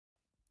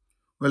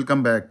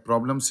Welcome back.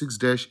 Problem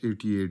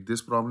 6-88.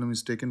 This problem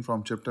is taken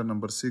from chapter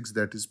number 6,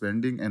 that is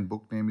bending, and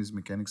book name is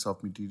Mechanics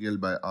of Material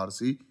by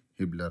R.C.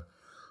 Hibbeler.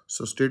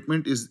 So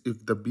statement is,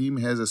 if the beam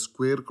has a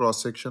square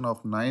cross section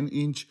of 9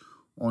 inch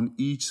on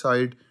each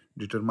side,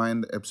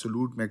 determine the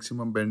absolute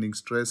maximum bending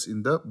stress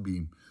in the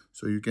beam.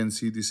 So you can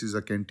see this is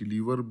a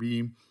cantilever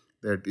beam,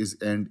 that is,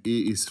 and A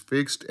is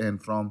fixed,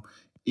 and from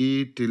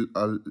A till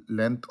a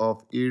length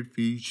of 8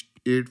 feet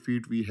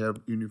we have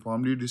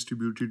uniformly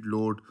distributed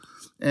load,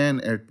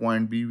 and at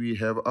point B we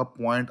have a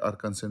point or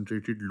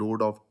concentrated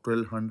load of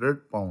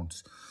 1200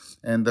 pounds,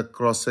 and the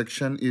cross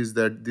section is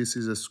that this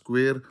is a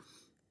square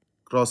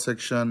cross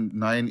section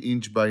 9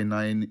 inch by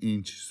 9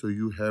 inch. So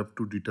you have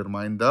to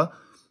determine the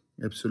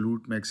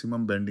absolute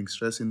maximum bending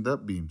stress in the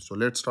beam. So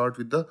let's start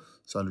with the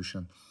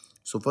solution.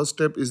 So first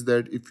step is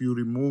that if you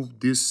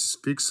remove this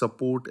fixed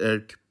support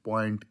at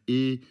point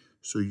A,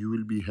 so you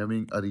will be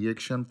having a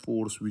reaction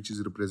force which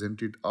is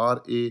represented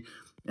RA,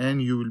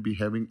 and you will be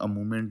having a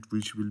moment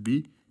which will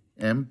be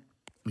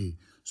MA.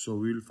 So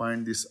we will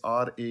find this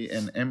RA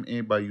and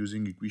MA by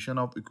using equation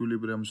of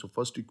equilibrium. So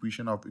first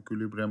equation of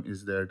equilibrium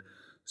is that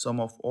sum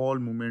of all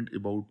moment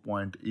about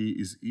point A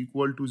is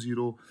equal to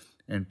 0,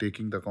 and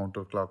taking the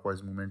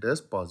counterclockwise moment as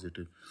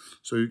positive.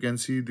 So you can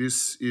see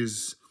this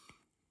is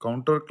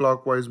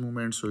counterclockwise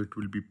movement, so it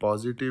will be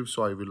positive.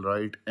 So I will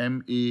write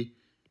MA.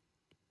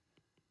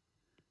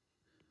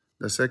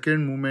 The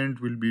second movement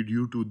will be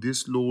due to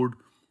this load,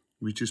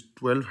 which is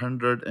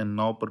 1200, and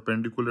now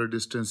perpendicular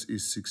distance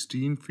is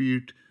 16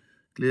 feet,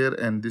 clear,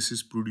 and this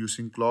is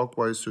producing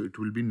clockwise, so it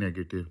will be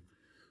negative.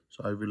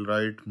 So I will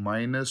write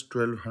minus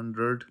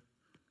 1200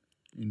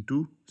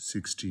 into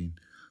 16.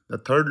 The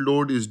third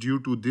load is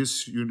due to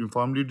this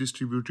uniformly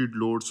distributed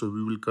load, so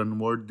we will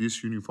convert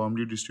this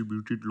uniformly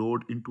distributed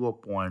load into a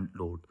point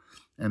load,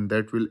 and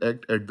that will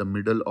act at the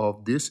middle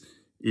of this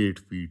 8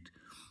 feet.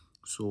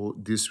 So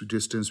this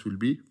distance will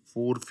be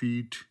 4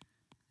 feet,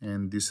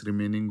 and this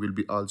remaining will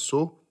be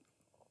also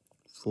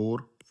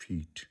 4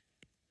 feet.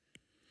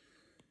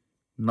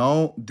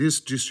 Now this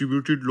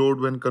distributed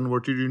load when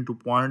converted into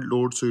point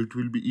load, so it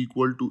will be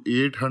equal to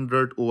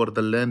 800 over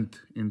the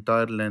length,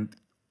 entire length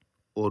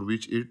over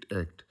which it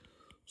acts.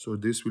 So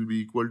this will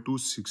be equal to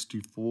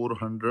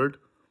 6400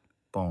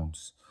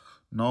 pounds.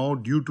 Now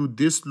due to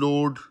this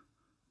load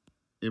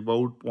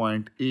about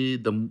point A,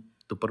 the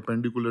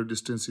perpendicular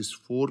distance is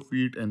 4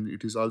 feet, and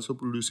it is also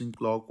producing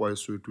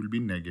clockwise, so it will be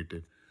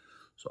negative.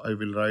 So I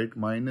will write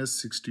minus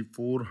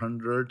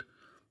 6400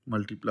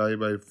 multiplied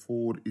by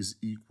 4 is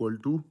equal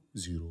to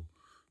 0.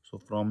 So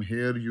from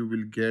here you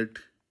will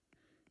get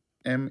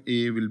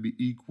MA will be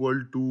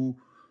equal to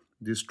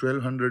this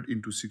 1200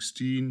 into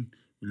 16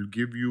 will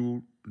give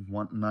you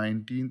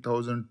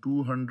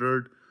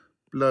 19,200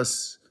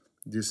 plus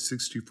this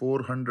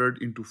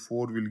 6400 into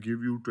 4 will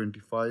give you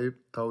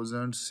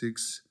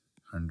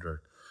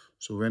 25,600.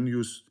 So when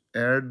you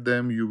add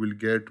them, you will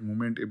get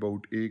moment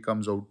about A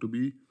comes out to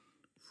be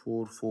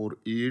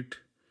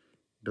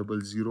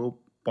 44800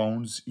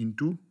 pounds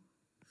into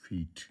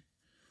feet.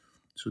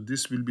 So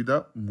this will be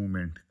the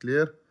moment,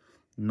 clear?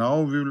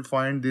 Now we will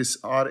find this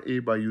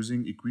RA by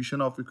using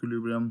equation of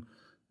equilibrium.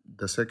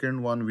 The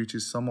second one, which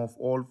is sum of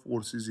all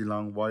forces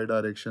along y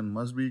direction,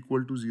 must be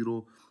equal to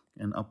 0,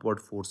 and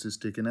upward force is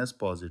taken as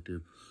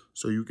positive.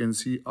 So you can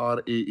see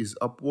RA is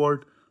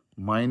upward,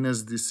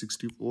 minus this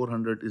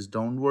 6400 is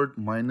downward,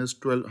 minus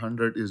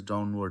 1200 is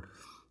downward,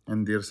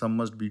 and their sum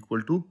must be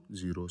equal to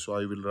 0. So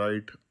I will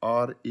write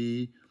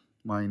RA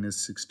minus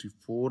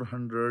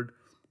 6400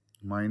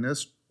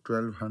 minus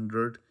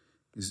 1200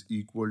 is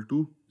equal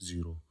to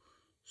 0.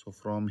 So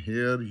from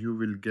here you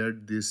will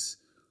get this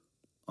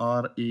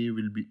RA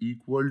will be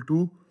equal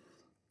to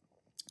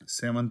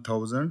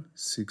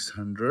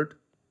 7,600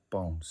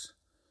 pounds.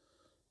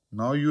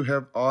 Now you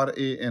have RA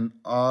and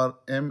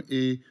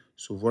RMA.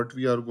 So what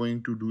we are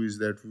going to do is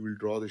that we will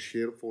draw the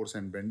shear force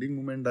and bending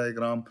moment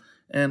diagram,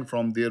 and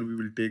from there we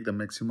will take the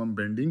maximum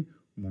bending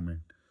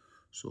moment.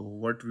 So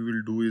what we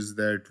will do is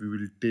that we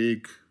will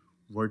take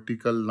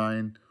vertical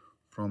line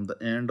from the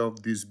end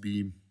of this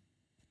beam,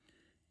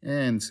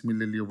 and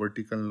similarly a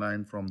vertical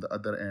line from the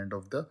other end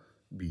of the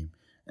beam.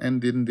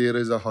 And then there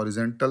is a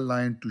horizontal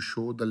line to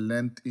show the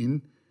length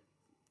in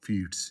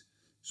feet.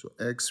 So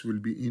X will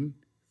be in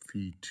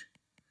feet.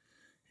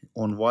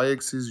 On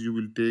y-axis you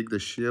will take the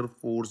shear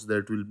force,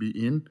 that will be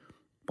in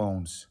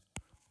pounds.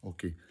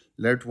 Okay,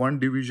 let one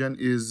division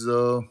is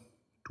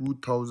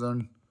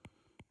 2000.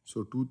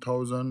 So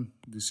 2000,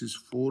 this is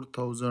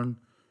 4000,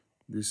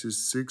 this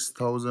is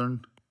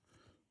 6000,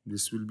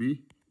 this will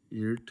be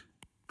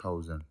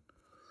 8000.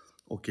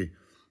 Okay.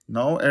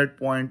 Now at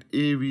point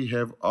A we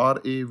have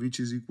RA, which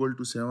is equal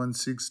to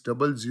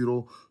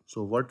 7600.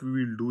 So what we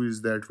will do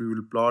is that we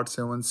will plot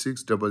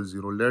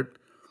 7600. Let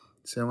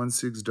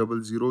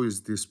 7600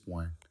 is this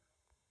point.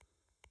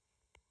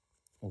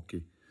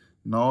 Okay.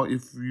 Now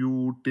if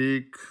you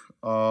take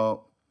a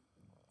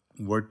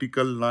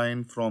vertical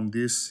line from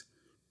this,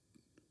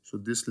 so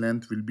this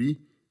length will be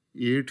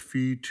 8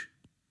 feet,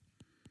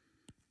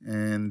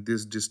 and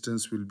this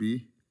distance will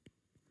be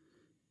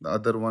The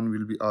other one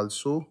will be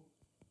also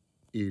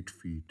 8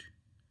 feet.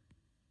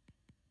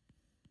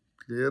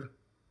 Clear?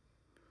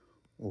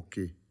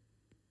 Okay.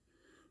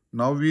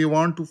 Now we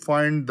want to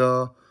find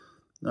the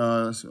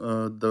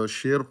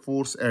shear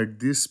force at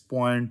this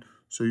point.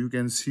 So you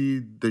can see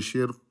the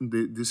shear,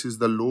 this is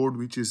the load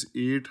which is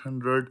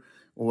 800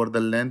 over the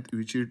length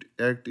which it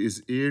act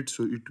is 8.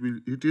 So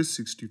it is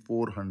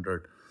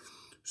 6400.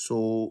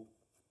 So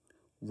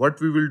what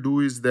we will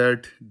do is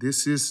that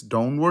this is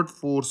downward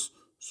force.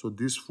 So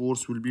this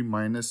force will be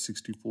minus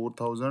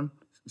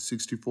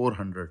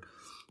 6400.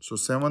 So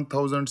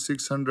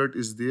 7600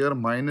 is there,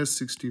 minus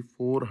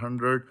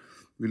 6400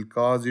 will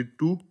cause it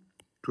to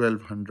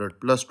 1200,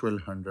 plus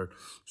 1200.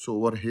 So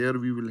over here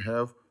we will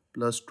have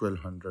plus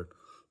 1200.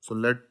 So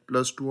let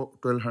plus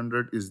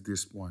 1200 is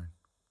this point.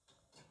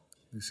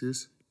 This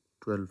is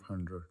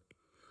 1200.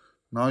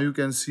 Now you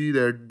can see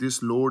that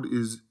this load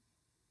is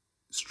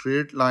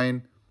straight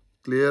line.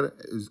 Clear,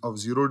 is of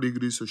 0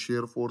 degrees, so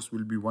shear force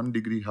will be 1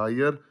 degree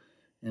higher,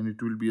 and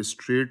it will be a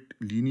straight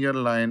linear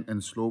line,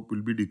 and slope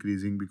will be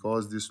decreasing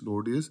because this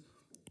load is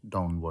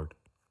downward.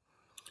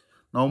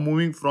 Now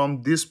moving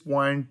from this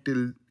point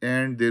till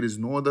end, there is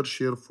no other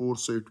shear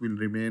force, so it will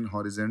remain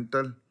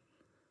horizontal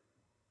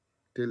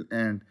till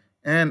end.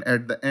 And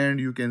at the end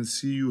you can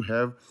see you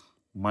have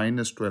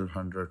minus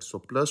 1200. So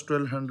plus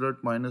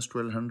 1200 minus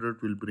 1200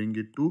 will bring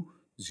it to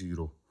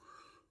 0.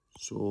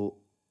 So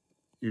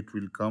it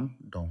will come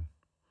down.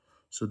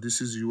 So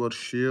this is your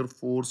shear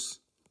force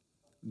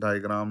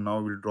diagram. Now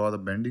we'll draw the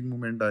bending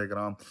moment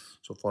diagram.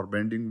 So for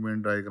bending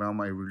moment diagram,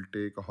 I will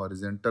take a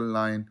horizontal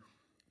line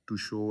to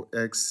show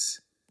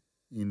x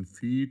in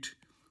feet,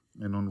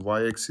 and on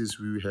y-axis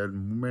we have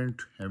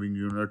moment having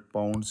unit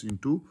pounds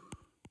into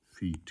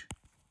feet.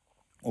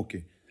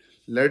 Okay,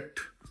 let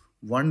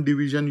one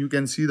division, you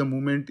can see the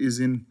moment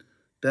is in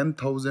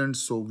 10,000,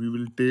 so we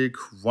will take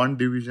one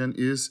division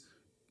is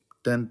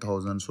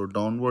 10,000. So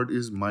downward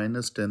is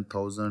minus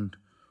 10,000,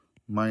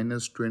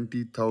 minus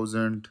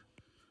 20,000,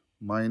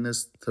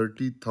 minus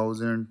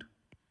 30,000.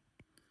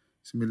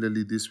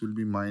 Similarly, this will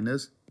be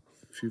minus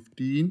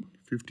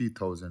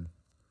 50,000.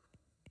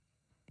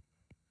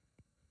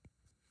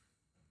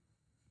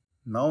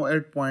 Now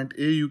at point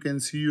A, you can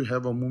see you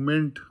have a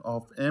moment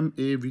of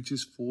MA, which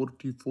is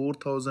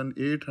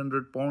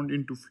 44,800 pound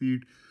into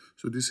feet.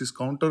 So this is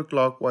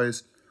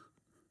counterclockwise.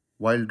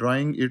 While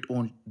drawing it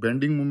on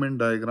bending moment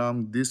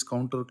diagram, this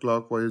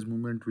counterclockwise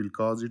movement will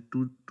cause it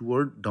to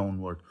toward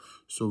downward.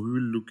 So we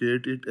will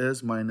locate it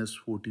as minus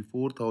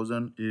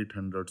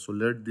 44,800. So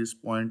let this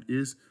point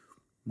is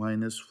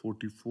minus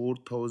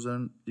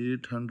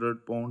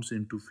 44,800 pounds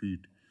into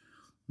feet.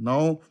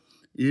 Now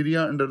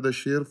area under the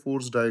shear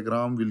force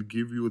diagram will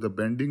give you the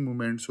bending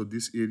moment. So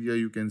this area,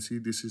 you can see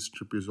this is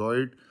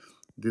trapezoid.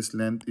 This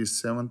length is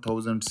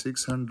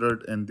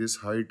 7,600 and this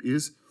height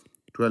is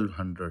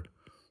 1200.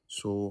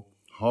 So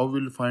how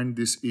we'll find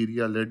this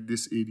area? Let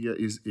this area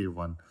is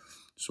A1.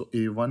 So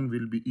A1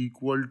 will be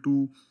equal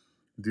to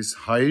this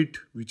height,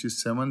 which is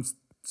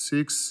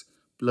 7,600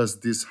 plus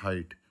this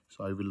height.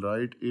 So I will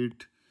write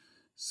it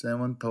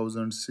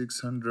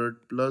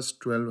 7,600 plus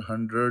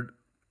 1200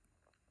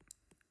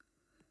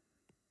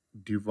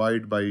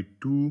 divide by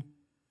 2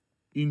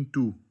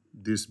 into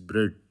this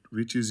breadth,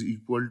 which is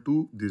equal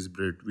to this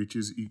breadth, which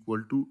is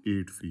equal to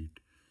 8 feet.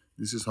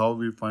 This is how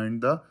we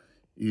find the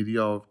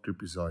area of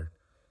trapezoid.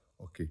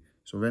 Okay,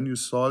 so when you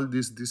solve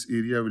this, this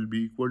area will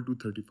be equal to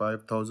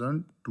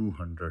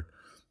 35,200.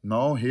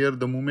 Now here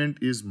the moment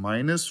is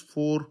minus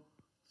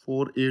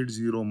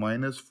 4,480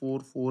 minus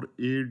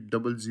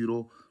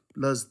 4,4,800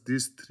 plus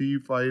this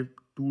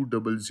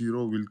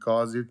 3,5,200 will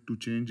cause it to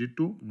change it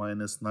to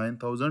minus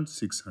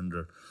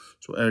 9,600.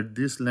 So at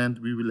this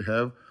length we will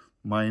have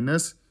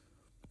minus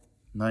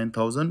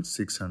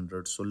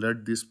 9,600. So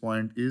let this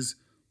point is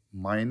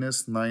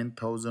minus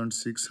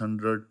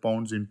 9,600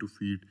 pounds into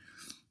feet.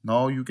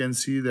 Now you can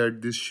see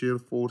that this shear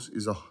force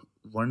is a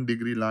 1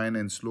 degree line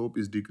and slope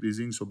is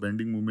decreasing. So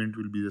bending moment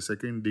will be the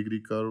 2nd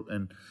degree curve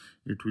and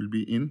it will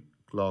be in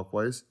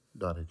clockwise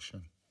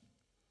direction.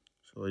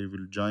 So I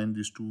will join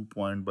these 2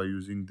 points by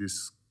using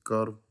this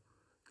curve.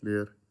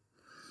 Clear?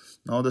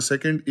 Now the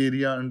second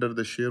area under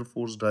the shear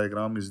force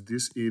diagram is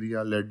this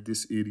area. Let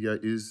this area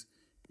is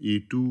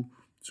A2.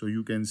 So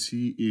you can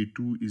see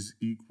A2 is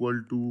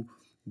equal to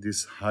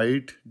this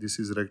height. This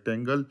is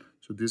rectangle.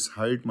 So this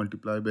height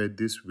multiplied by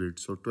this width.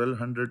 So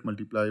 1200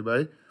 multiplied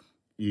by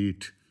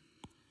 8.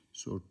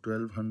 So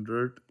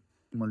 1200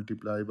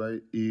 multiplied by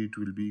 8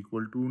 will be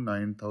equal to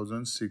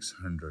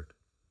 9,600.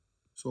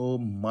 So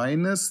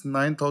minus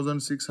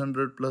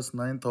 9,600 plus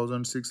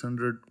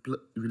 9,600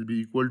 will be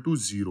equal to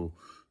 0.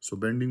 So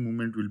bending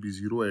moment will be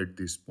 0 at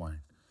this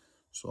point.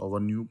 So our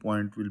new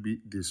point will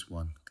be this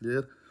one.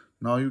 Clear?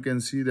 Now you can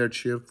see that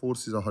shear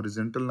force is a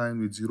horizontal line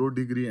with 0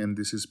 degree and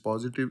this is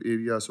positive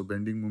area. So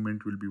bending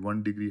moment will be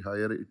 1 degree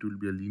higher. It will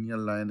be a linear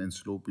line and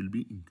slope will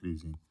be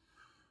increasing.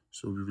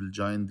 So we will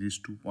join these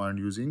 2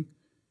 points using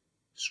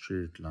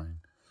straight line.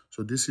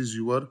 So this is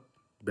your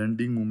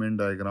bending moment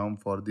diagram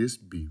for this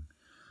beam.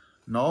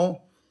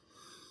 Now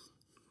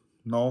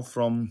Now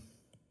from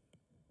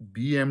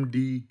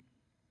BMD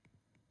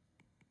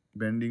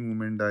bending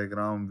moment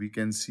diagram, we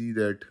can see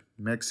that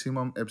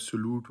maximum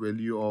absolute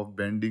value of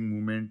bending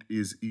moment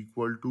is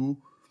equal to,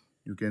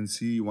 you can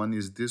see one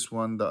is this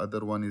one, the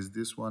other one is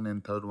this one,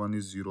 and third one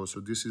is 0. So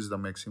this is the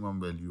maximum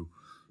value.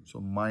 So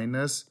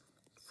minus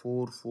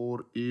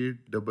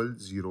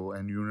 44800,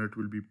 and unit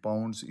will be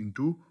pounds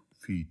into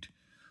feet.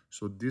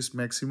 So this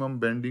maximum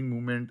bending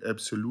moment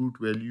absolute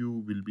value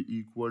will be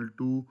equal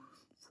to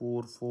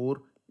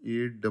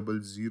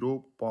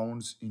 44800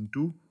 pounds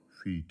into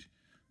feet.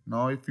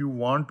 Now if you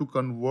want to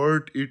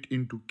convert it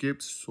into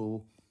kips,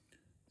 so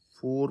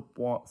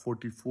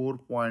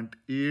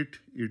 44.8,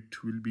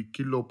 it will be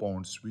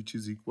kilopounds, which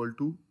is equal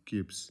to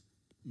kips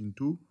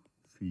into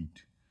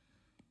feet.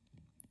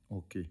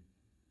 Okay.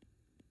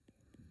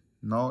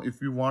 Now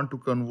if we want to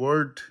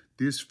convert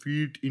this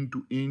feet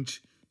into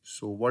inch,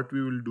 so what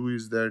we will do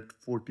is that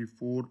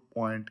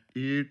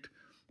 44.8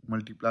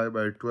 multiplied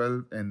by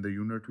 12, and the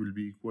unit will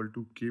be equal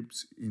to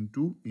kips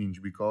into inch,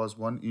 because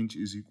 1 inch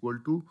is equal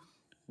to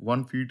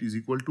 1 feet is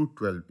equal to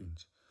 12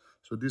 inch.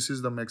 So this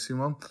is the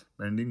maximum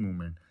bending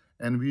moment,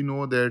 and we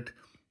know that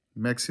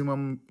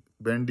maximum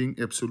bending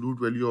absolute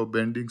value of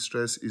bending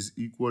stress is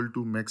equal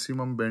to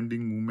maximum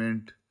bending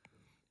moment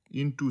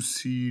into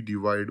C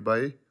divided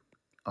by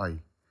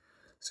I.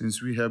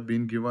 Since we have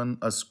been given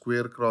a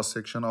square cross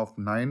section of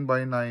 9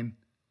 by 9,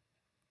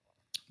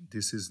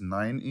 this is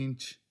 9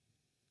 inch,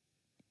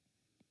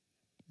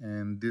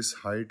 and this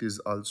height is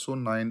also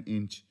 9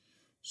 inch.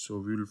 So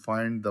we will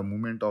find the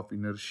moment of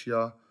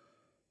inertia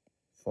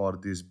for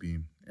this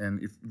beam,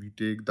 and if we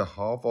take the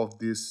half of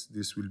this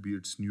will be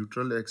its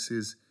neutral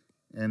axis,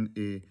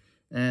 NA,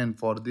 and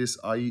for this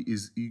I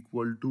is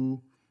equal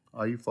to,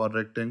 I for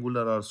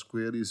rectangular or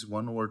square is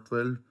 1 over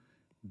 12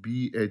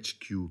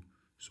 BHQ.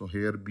 So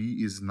here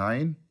B is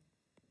 9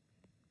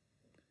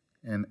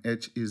 and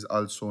H is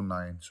also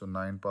 9, so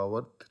 9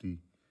 power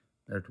 3,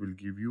 that will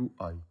give you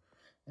I.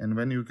 And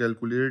when you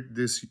calculate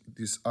this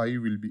I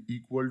will be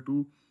equal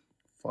to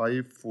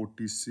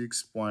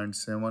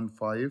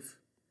 546.75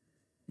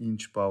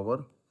 inch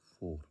power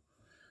 4.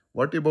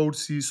 What about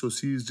C? So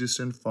C is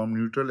distant from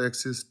neutral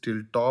axis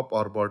till top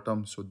or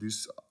bottom. So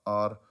this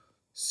are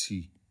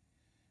C,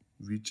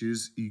 which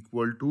is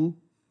equal to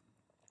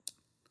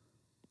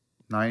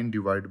 9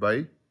 divided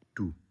by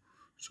 2.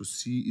 So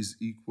C is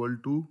equal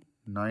to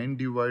 9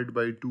 divided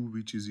by 2,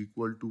 which is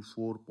equal to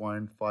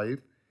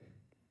 4.5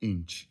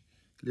 inch.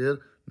 Clear?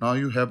 Now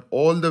you have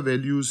all the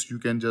values. You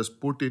can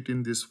just put it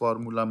in this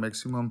formula.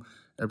 Maximum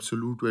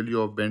absolute value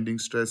of bending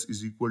stress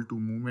is equal to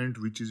moment,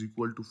 which is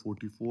equal to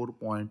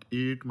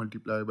 44.8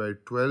 multiplied by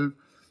 12.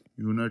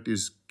 Unit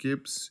is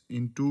kips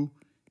into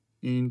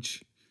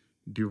inch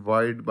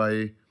divided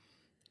by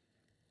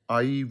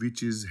I,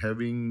 which is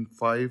having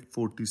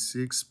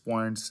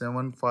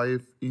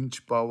 546.75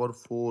 inch power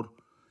 4,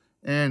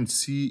 and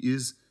C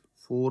is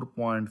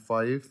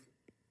 4.5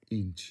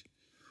 inch.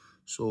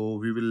 So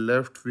we will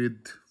left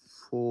with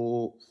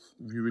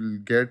we will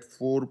get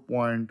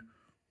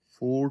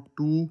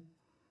 4.42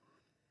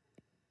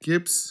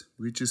 kips,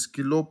 which is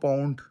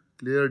kilopound,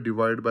 clear,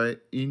 divided by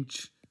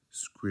inch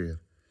square,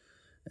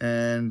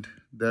 and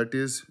that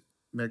is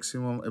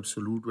maximum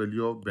absolute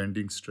value of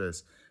bending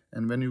stress.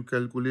 And when you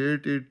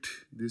calculate it,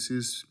 this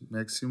is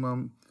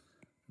maximum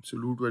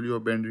absolute value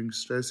of bending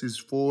stress is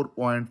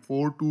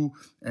 4.42,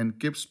 and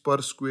kips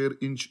per square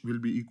inch will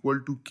be equal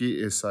to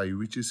KSI,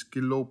 which is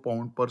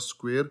kilopound per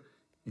square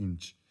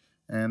inch.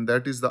 And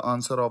that is the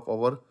answer of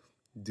our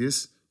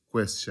this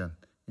question,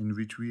 in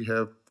which we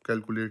have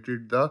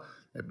calculated the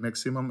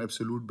maximum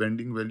absolute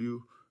bending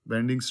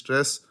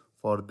stress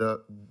for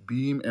the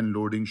beam and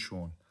loading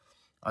shown.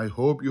 I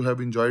hope you have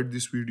enjoyed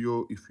this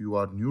video. If you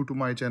are new to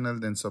my channel,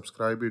 then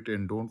subscribe it,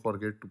 and don't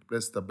forget to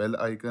press the bell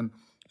icon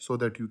so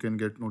that you can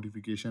get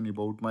notification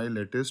about my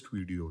latest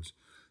videos.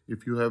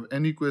 If you have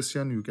any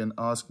question, you can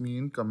ask me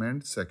in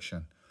comment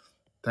section.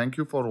 Thank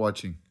you for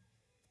watching.